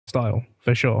style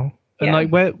for sure. And Yeah. like,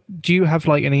 where do you have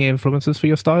like any influences for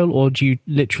your style, or do you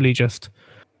literally just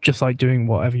like doing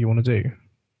whatever you want to do?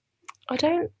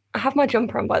 I have my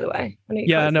jumper on, by the way. I know you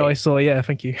Yeah, can't no, see I it. saw. Yeah,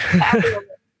 thank you. For everyone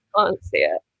that can't see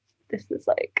it, this is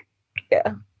like,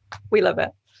 yeah, we love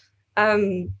it.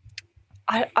 Um,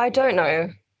 I don't know.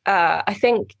 I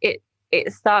think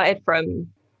it started from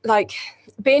like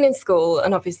being in school,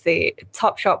 and obviously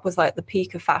Topshop was like the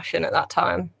peak of fashion at that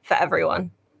time for everyone.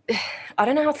 I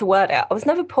don't know how to word it. I was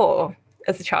never poor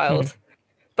as a Hmm. child,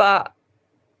 but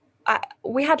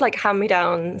we had like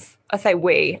hand-me-downs. I say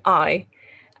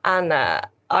and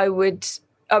I would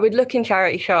look in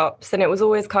charity shops, and it was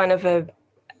always kind of a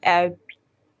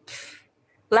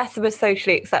less of a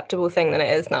socially acceptable thing than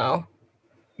it is now.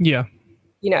 Yeah.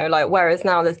 You know, like whereas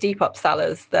now there's Depop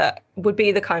sellers that would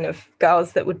be the kind of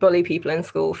girls that would bully people in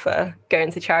school for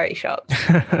going to charity shops.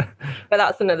 But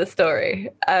that's another story.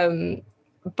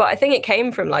 But I think it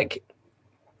came from like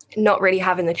not really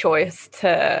having the choice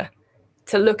to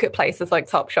look at places like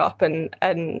Topshop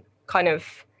and kind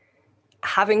of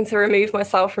having to remove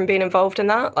myself from being involved in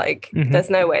that. Like, Hmm.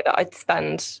 there's no way that I'd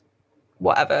spend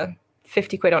whatever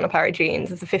 50 quid on a pair of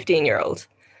jeans as a 15-year-old.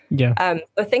 Yeah.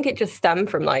 I think it just stemmed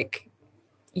from like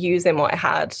using what I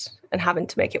had and having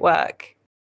to make it work.